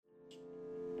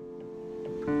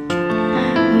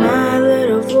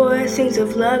blessings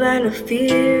of love and of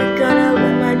fear. Gonna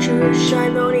let my truth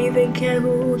shine, don't even care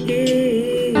who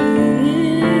hears.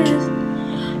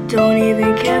 Don't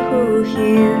even care who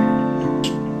hears.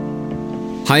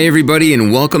 Hi, everybody,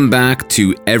 and welcome back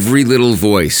to Every Little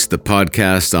Voice, the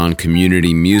podcast on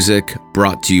community music,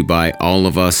 brought to you by all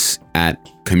of us at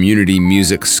Community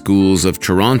Music Schools of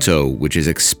Toronto, which is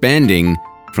expanding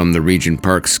from the Regent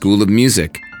Park School of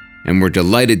Music. And we're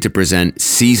delighted to present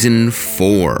Season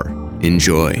 4.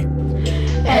 Enjoy.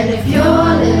 And if your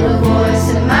little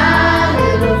voice and my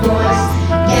little voice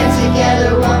get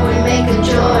together, won't we make a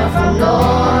joyful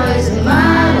noise? And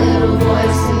my little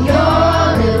voice and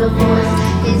your little voice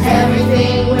is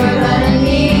everything we're gonna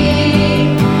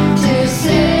need to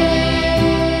sing,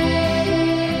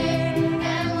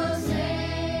 and we'll sing.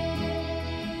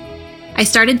 I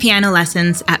started piano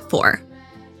lessons at 4.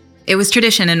 It was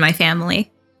tradition in my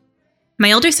family.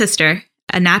 My older sister,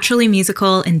 a naturally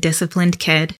musical and disciplined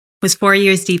kid, was 4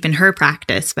 years deep in her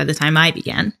practice by the time I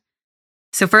began.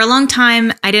 So for a long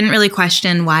time, I didn't really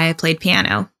question why I played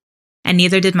piano, and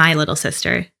neither did my little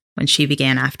sister when she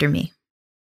began after me.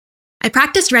 I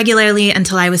practiced regularly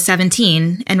until I was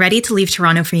 17 and ready to leave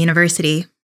Toronto for university.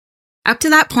 Up to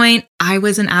that point, I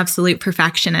was an absolute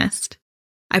perfectionist.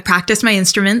 I practiced my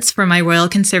instruments for my Royal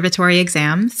Conservatory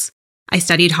exams. I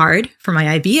studied hard for my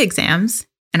IB exams,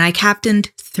 and I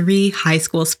captained 3 high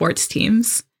school sports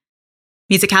teams.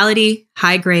 Musicality,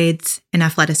 high grades, and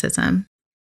athleticism.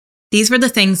 These were the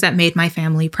things that made my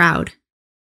family proud.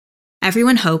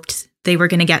 Everyone hoped they were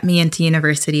going to get me into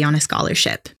university on a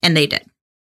scholarship, and they did.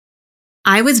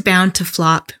 I was bound to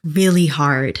flop really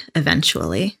hard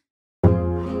eventually.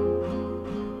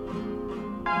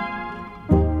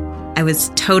 I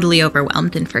was totally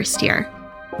overwhelmed in first year.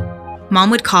 Mom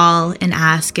would call and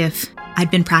ask if I'd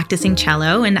been practicing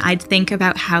cello, and I'd think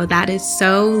about how that is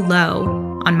so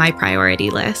low on my priority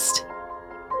list.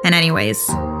 And anyways,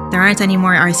 there aren't any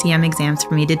more RCM exams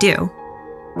for me to do.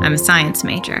 I'm a science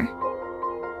major.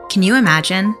 Can you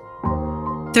imagine?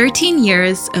 13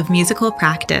 years of musical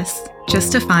practice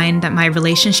just to find that my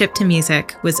relationship to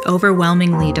music was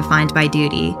overwhelmingly defined by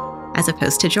duty as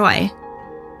opposed to joy.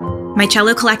 My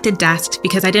cello collected dust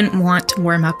because I didn't want to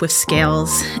warm up with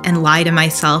scales and lie to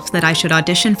myself that I should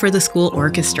audition for the school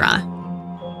orchestra.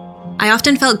 I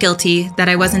often felt guilty that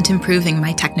I wasn't improving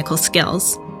my technical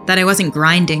skills, that I wasn't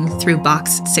grinding through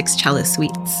box 6 cello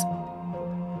suites.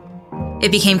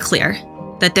 It became clear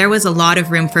that there was a lot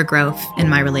of room for growth in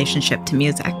my relationship to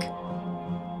music.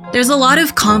 There's a lot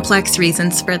of complex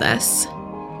reasons for this.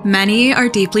 Many are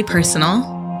deeply personal,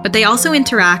 but they also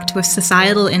interact with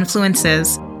societal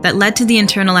influences that led to the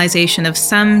internalization of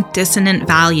some dissonant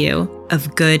value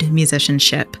of good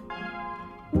musicianship.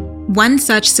 One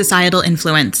such societal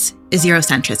influence is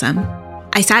Eurocentrism.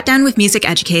 I sat down with music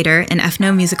educator and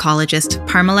ethnomusicologist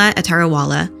Parmala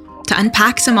Atarawala to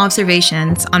unpack some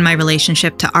observations on my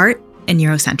relationship to art and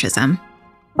Eurocentrism.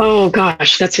 Oh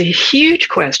gosh, that's a huge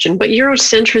question. But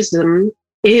Eurocentrism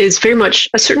is very much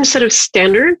a certain set of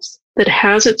standards that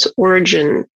has its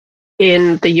origin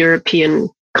in the European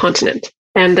continent,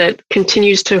 and that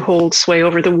continues to hold sway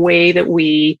over the way that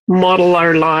we model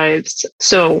our lives.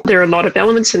 So there are a lot of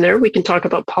elements in there. We can talk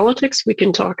about politics. We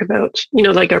can talk about,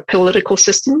 like our political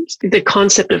systems, the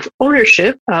concept of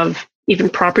ownership of even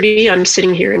property. I'm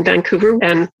sitting here in Vancouver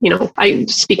and, I'm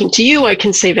speaking to you, I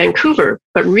can say Vancouver,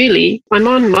 but really I'm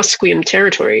on Musqueam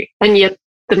territory. And yet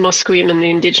the Musqueam and the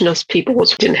Indigenous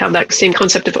peoples didn't have that same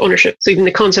concept of ownership. So even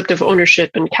the concept of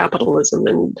ownership and capitalism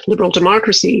and liberal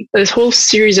democracy, this whole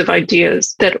series of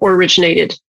ideas that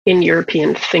originated in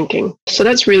European thinking. So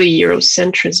that's really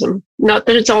Eurocentrism. Not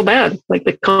that it's all bad, like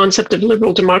the concept of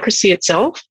liberal democracy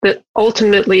itself, that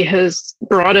ultimately has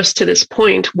brought us to this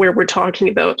point where we're talking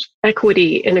about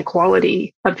equity and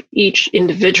equality of each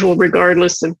individual,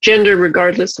 regardless of gender,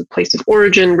 regardless of place of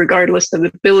origin, regardless of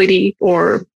ability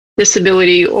or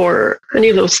disability or any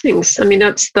of those things. I mean,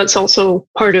 that's also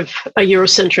part of a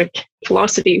Eurocentric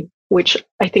philosophy, which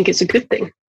I think is a good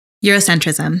thing.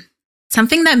 Eurocentrism,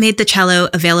 something that made the cello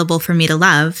available for me to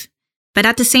love, but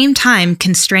at the same time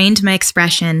constrained my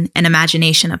expression and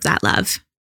imagination of that love.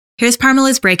 Here's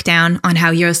Parmala's breakdown on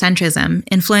how Eurocentrism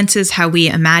influences how we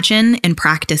imagine and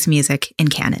practice music in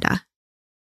Canada.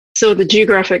 So the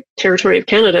geographic territory of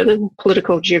Canada, the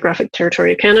political geographic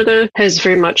territory of Canada, has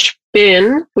very much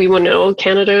been, we will know,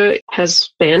 Canada has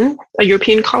been a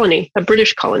European colony, a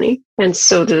British colony. And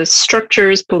so the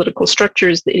structures, political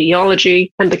structures, the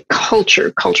ideology, and the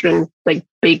culture and like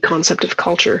big concept of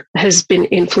culture has been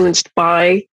influenced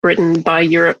by Britain, by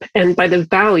Europe, and by the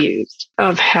values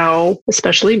of how,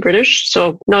 especially British,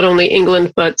 so not only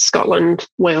England, but Scotland,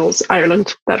 Wales,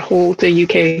 Ireland, that whole, the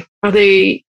UK, how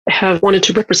they have wanted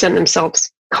to represent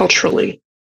themselves culturally.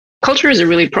 Culture is a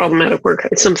really problematic word.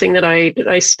 It's something that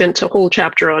I spent a whole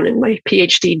chapter on in my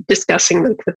PhD discussing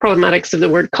the problematics of the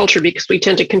word culture, because we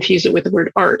tend to confuse it with the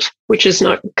word art, which is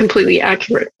not completely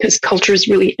accurate, because culture is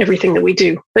really everything that we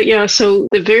do. But yeah, so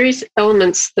the various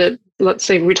elements that, let's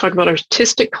say we talk about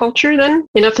artistic culture, then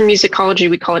in ethnomusicology,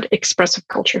 we call it expressive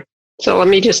culture. So let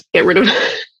me just get rid of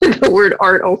the word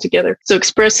art altogether. So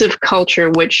expressive culture,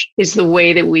 which is the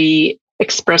way that we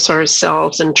express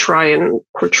ourselves and try and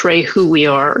portray who we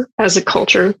are as a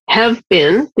culture, have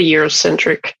been the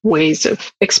Eurocentric ways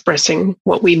of expressing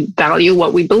what we value,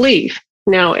 what we believe.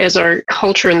 Now, as our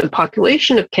culture and the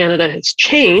population of Canada has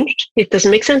changed, it doesn't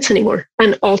make sense anymore.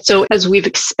 And also, as we've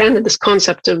expanded this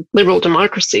concept of liberal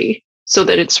democracy so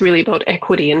that it's really about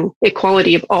equity and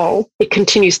equality of all, it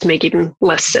continues to make even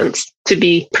less sense to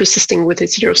be persisting with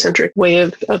its Eurocentric way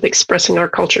of expressing our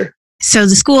culture. So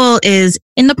the school is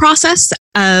in the process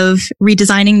of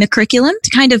redesigning the curriculum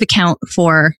to kind of account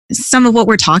for some of what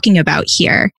we're talking about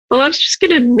here. Well, I was just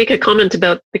going to make a comment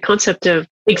about the concept of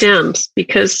exams,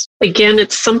 because again,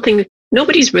 it's something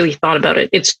nobody's really thought about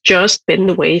it. It's just been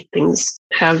the way things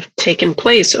have taken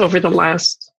place over the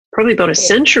last probably about a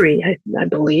century, I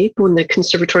believe, when the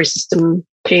conservatory system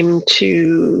came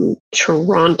to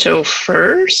Toronto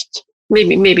first.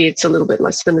 Maybe it's a little bit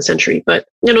less than a century, but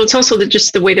it's also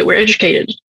just the way that we're educated.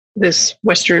 This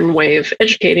Western way of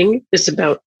educating is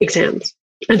about exams.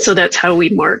 And so that's how we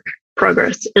mark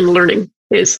progress and learning,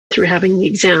 is through having the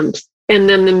exams. And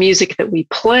then the music that we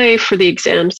play for the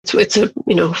exams, so it's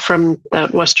from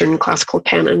that Western classical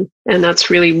canon. And that's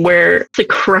really where the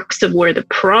crux of where the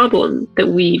problem that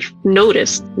we've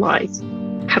noticed lies.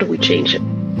 How do we change it?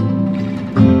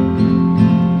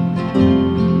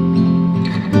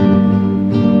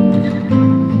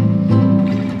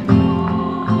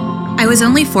 I was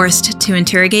only forced to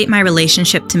interrogate my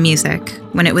relationship to music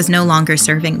when it was no longer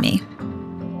serving me.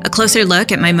 A closer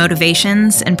look at my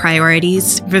motivations and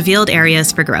priorities revealed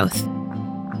areas for growth.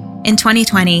 In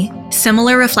 2020,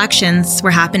 similar reflections were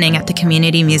happening at the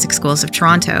community music schools of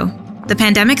Toronto. The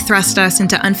pandemic thrust us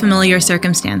into unfamiliar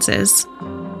circumstances.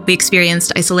 We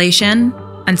experienced isolation,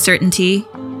 uncertainty,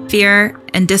 fear,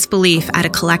 and disbelief at a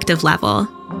collective level.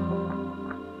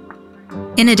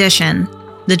 In addition,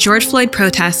 the George Floyd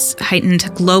protests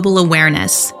heightened global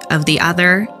awareness of the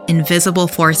other, invisible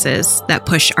forces that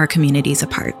push our communities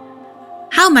apart.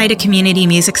 How might a community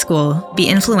music school be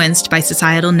influenced by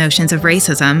societal notions of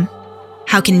racism?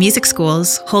 How can music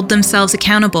schools hold themselves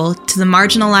accountable to the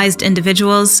marginalized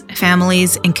individuals,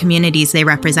 families, and communities they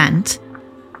represent?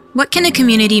 What can a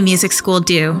community music school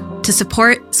do to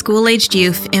support school-aged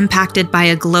youth impacted by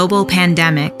a global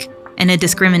pandemic and a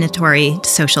discriminatory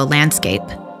social landscape?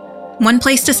 One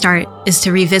place to start is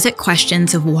to revisit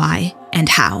questions of why and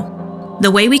how.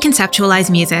 The way we conceptualize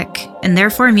music, and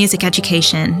therefore music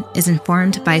education, is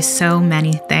informed by so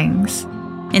many things.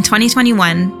 In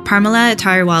 2021, Parmala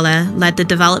Attariwala led the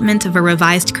development of a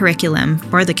revised curriculum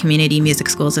for the community music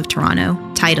schools of Toronto,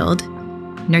 titled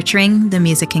Nurturing the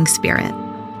Musicking Spirit.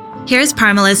 Here's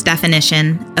Parmala's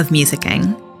definition of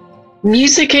musicking.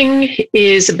 Musicking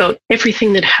is about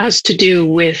everything that has to do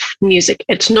with music.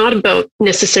 It's not about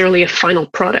necessarily a final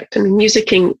product. I mean,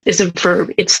 musicking is a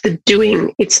verb. It's the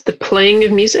doing. It's the playing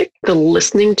of music, the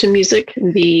listening to music,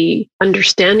 the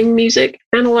understanding music,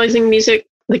 analyzing music.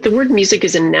 Like, the word music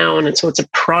is a noun, and so it's a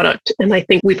product. And I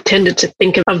think we've tended to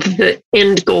think of the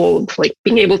end goal of like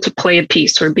being able to play a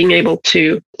piece or being able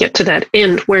to get to that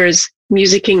end, whereas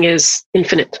musicking is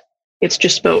infinite. It's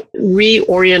just about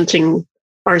reorienting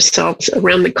ourselves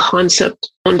around the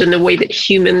concept and in the way that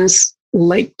humans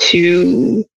need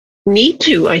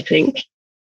to, I think,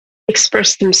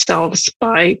 express themselves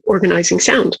by organizing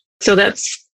sound. So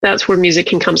that's where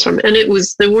musicking comes from. And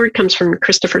the word comes from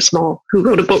Christopher Small, who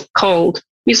wrote a book called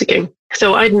Musicking.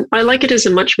 So I like it as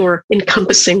a much more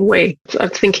encompassing way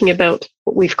of thinking about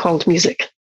what we've called music.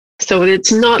 So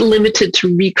it's not limited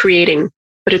to recreating,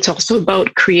 but it's also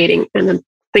about creating and then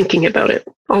thinking about it,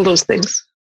 all those things.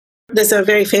 There's a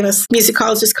very famous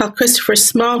musicologist called Christopher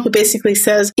Small who basically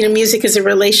says, music is a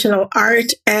relational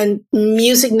art and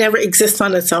music never exists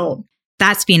on its own.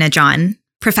 That's Veena John,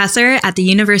 professor at the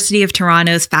University of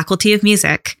Toronto's Faculty of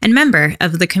Music and member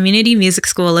of the Community Music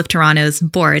School of Toronto's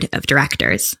Board of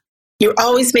Directors. You're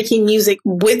always making music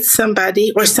with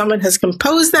somebody, or someone has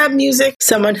composed that music,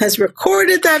 someone has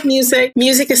recorded that music.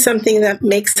 Music is something that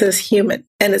makes us human,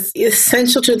 and it's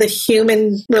essential to the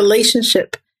human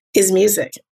relationship is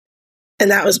music. And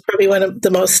that was probably one of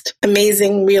the most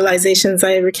amazing realizations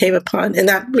I ever came upon. And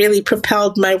that really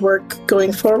propelled my work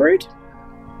going forward.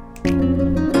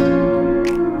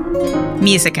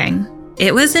 Musicking.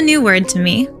 It was a new word to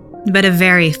me, but a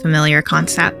very familiar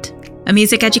concept. A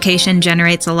music education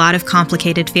generates a lot of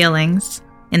complicated feelings.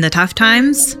 In the tough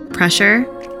times, pressure,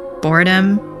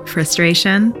 boredom,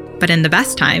 frustration. But in the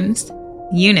best times,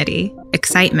 unity,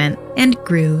 excitement, and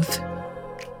groove.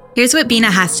 Here's what Bina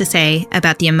has to say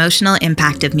about the emotional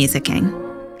impact of musicking.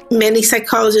 Many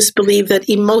psychologists believe that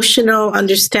emotional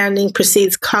understanding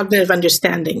precedes cognitive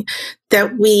understanding,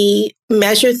 that we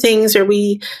measure things or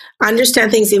we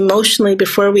understand things emotionally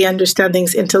before we understand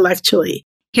things intellectually.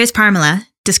 Here's Parmala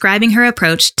describing her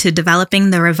approach to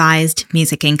developing the revised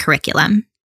musicking curriculum.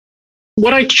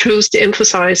 What I chose to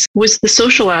emphasize was the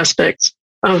social aspects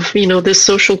of, this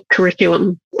social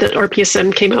curriculum that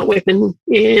RPSM came out with in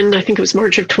I think it was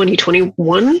March of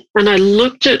 2021. And I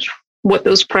looked at what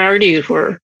those priorities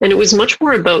were. And it was much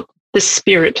more about the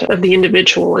spirit of the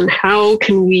individual and how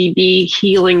can we be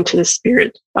healing to the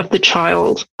spirit of the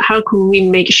child? How can we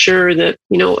make sure that,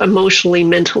 emotionally,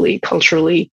 mentally,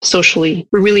 culturally, socially,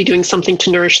 we're really doing something to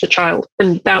nourish the child?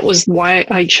 And that was why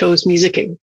I chose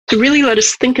musicking, to really let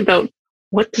us think about,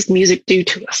 what does music do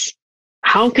to us?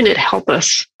 How can it help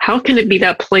us? How can it be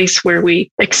that place where we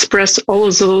express all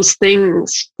of those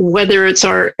things, whether it's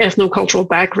our ethnocultural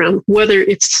background, whether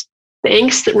it's the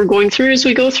angst that we're going through as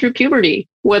we go through puberty,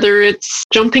 whether it's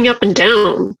jumping up and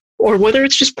down, or whether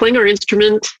it's just playing our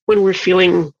instrument when we're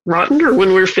feeling rotten or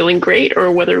when we're feeling great,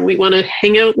 or whether we want to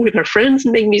hang out with our friends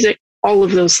and make music, all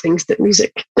of those things that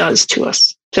music does to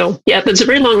us. So yeah, that's a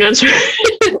very long answer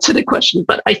to the question,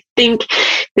 but I think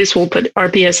this will put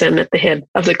RPSM at the head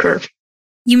of the curve.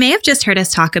 You may have just heard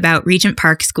us talk about Regent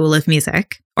Park School of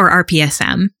Music, or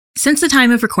RPSM. Since the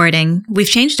time of recording, we've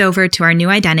changed over to our new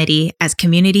identity as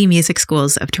Community Music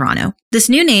Schools of Toronto. This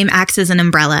new name acts as an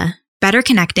umbrella, better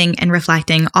connecting and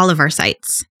reflecting all of our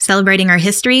sites, celebrating our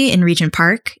history in Regent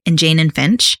Park and Jane and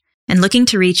Finch, and looking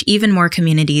to reach even more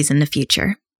communities in the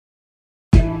future.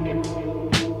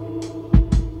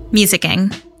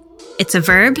 Musicking. It's a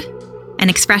verb, an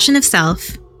expression of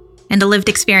self, and a lived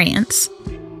experience.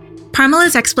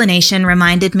 Parmala's explanation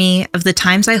reminded me of the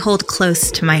times I hold close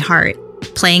to my heart,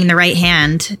 playing the right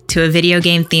hand to a video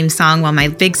game theme song while my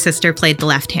big sister played the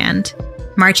left hand,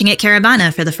 marching at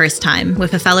Caravana for the first time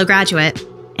with a fellow graduate,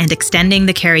 and extending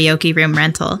the karaoke room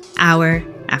rental hour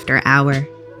after hour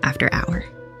after hour.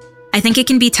 I think it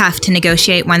can be tough to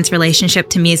negotiate one's relationship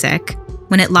to music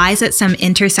when it lies at some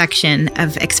intersection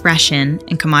of expression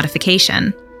and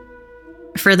commodification.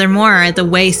 Furthermore, the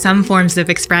way some forms of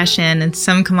expression and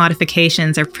some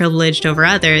commodifications are privileged over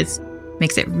others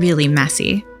makes it really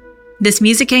messy. This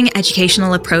musicking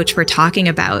educational approach we're talking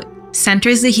about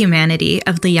centers the humanity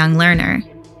of the young learner.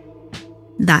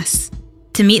 Thus,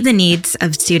 to meet the needs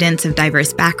of students of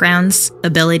diverse backgrounds,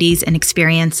 abilities, and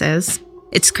experiences,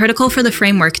 it's critical for the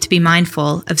framework to be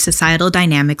mindful of societal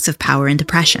dynamics of power and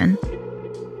oppression.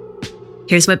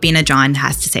 Here's what Bina John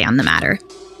has to say on the matter.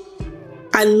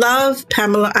 I love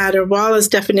Pamela Adarwala's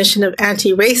definition of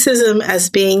anti-racism as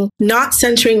being not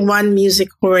centering one music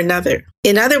or another.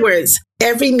 In other words,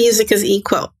 every music is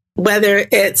equal, whether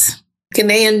it's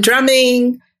Ghanaian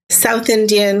drumming, South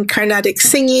Indian Carnatic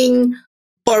singing,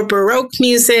 or Baroque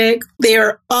music. They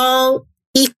are all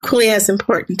equally as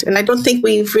important. And I don't think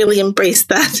we've really embraced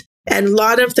that. And a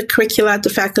lot of the curricula at the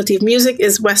Faculty of Music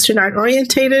is Western art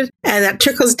orientated, and that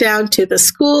trickles down to the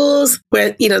schools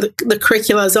where, the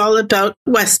curricula is all about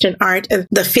Western art and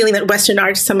the feeling that Western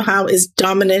art somehow is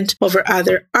dominant over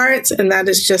other arts, and that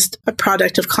is just a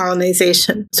product of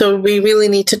colonization. So we really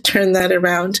need to turn that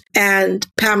around. And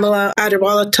Pamela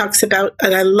Adarwala talks about,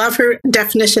 and I love her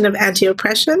definition of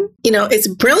anti-oppression. It's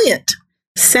brilliant.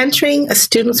 Centering a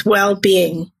student's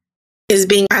well-being is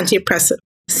being anti-oppressive.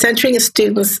 Centering a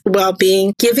student's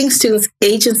well-being, giving students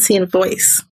agency and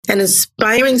voice, and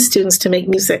inspiring students to make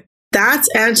music. That's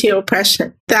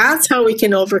anti-oppression. That's how we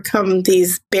can overcome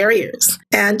these barriers.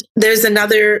 And there's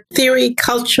another theory,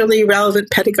 culturally relevant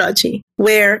pedagogy,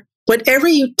 where whatever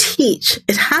you teach,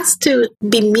 it has to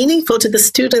be meaningful to the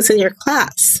students in your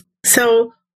class.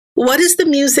 So what is the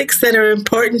musics that are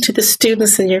important to the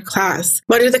students in your class?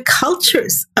 What are the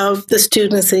cultures of the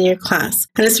students in your class?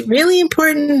 And it's really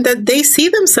important that they see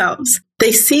themselves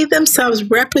They see themselves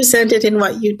represented in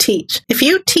what you teach. If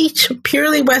you teach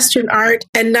purely Western art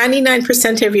and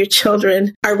 99% of your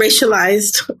children are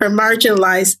racialized or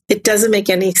marginalized, it doesn't make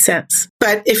any sense.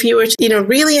 But if you were to,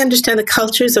 really understand the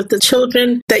cultures of the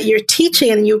children that you're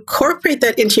teaching and you incorporate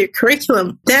that into your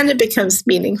curriculum, then it becomes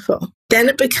meaningful. Then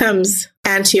it becomes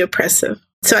anti-oppressive.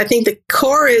 So I think the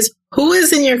core is, who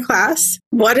is in your class?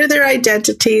 What are their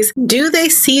identities? Do they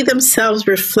see themselves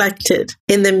reflected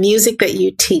in the music that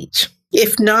you teach?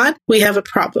 If not, we have a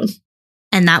problem.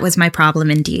 And that was my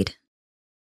problem indeed.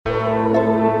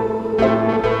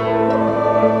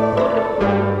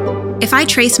 If I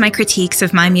trace my critiques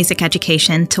of my music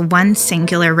education to one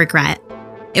singular regret,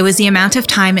 it was the amount of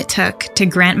time it took to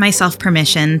grant myself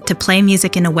permission to play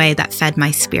music in a way that fed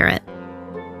my spirit.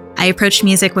 I approached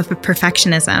music with a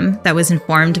perfectionism that was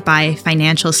informed by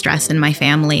financial stress in my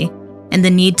family and the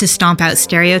need to stomp out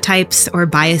stereotypes or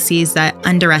biases that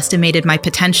underestimated my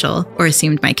potential or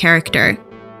assumed my character.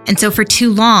 And so for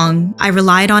too long, I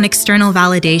relied on external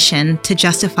validation to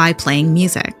justify playing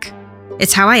music.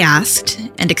 It's how I asked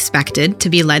and expected to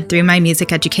be led through my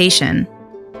music education.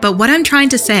 But what I'm trying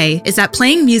to say is that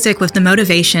playing music with the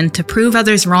motivation to prove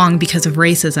others wrong because of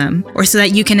racism, or so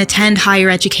that you can attend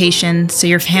higher education so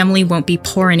your family won't be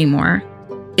poor anymore,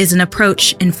 is an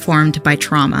approach informed by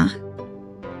trauma.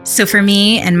 So for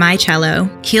me and my cello,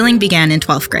 healing began in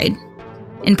 12th grade.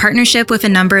 In partnership with a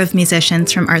number of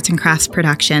musicians from Arts and Crafts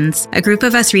Productions, a group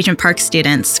of us Regent Park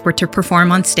students were to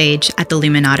perform on stage at the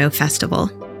Luminato Festival.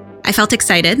 I felt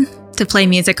excited to play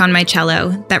music on my cello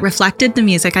that reflected the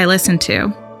music I listened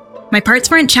to. My parts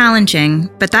weren't challenging,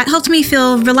 but that helped me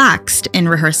feel relaxed in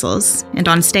rehearsals and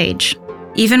on stage.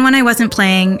 Even when I wasn't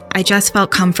playing, I just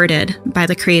felt comforted by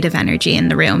the creative energy in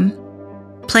the room.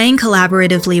 Playing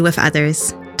collaboratively with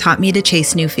others taught me to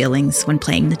chase new feelings when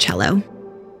playing the cello.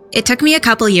 It took me a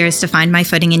couple years to find my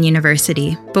footing in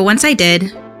university, but once I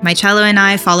did, my cello and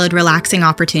I followed relaxing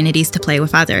opportunities to play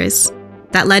with others.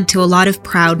 That led to a lot of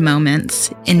proud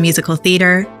moments in musical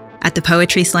theater, at the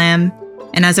Poetry Slam,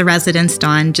 and as a residence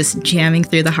don, just jamming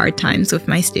through the hard times with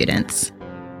my students.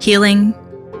 Healing,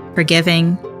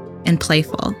 forgiving, and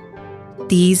playful.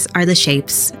 These are the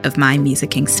shapes of my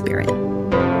musicking spirit.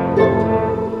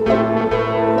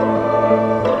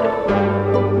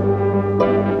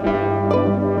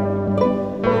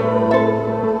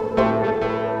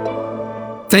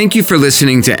 Thank you for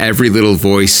listening to Every Little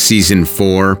Voice Season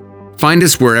 4. Find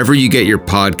us wherever you get your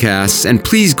podcasts, and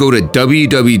please go to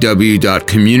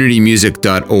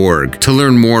www.communitymusic.org to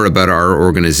learn more about our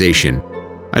organization.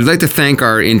 I'd like to thank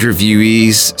our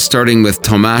interviewees, starting with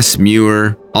Thomas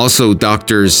Muir, also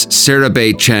Doctors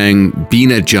Sarabay Chang,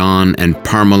 Bina John, and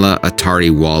Parmala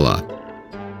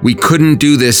Attariwala. We couldn't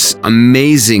do this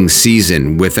amazing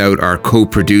season without our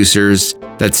co-producers,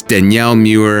 that's Danielle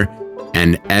Muir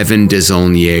and Evan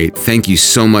Desaulniers. Thank you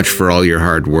so much for all your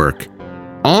hard work.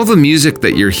 All the music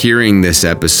that you're hearing this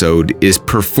episode is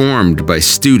performed by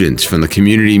students from the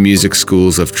Community Music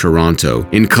Schools of Toronto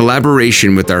in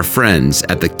collaboration with our friends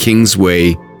at the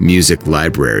Kingsway Music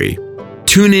Library.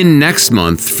 Tune in next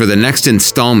month for the next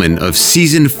installment of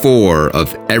Season 4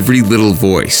 of Every Little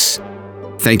Voice.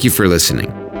 Thank you for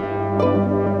listening.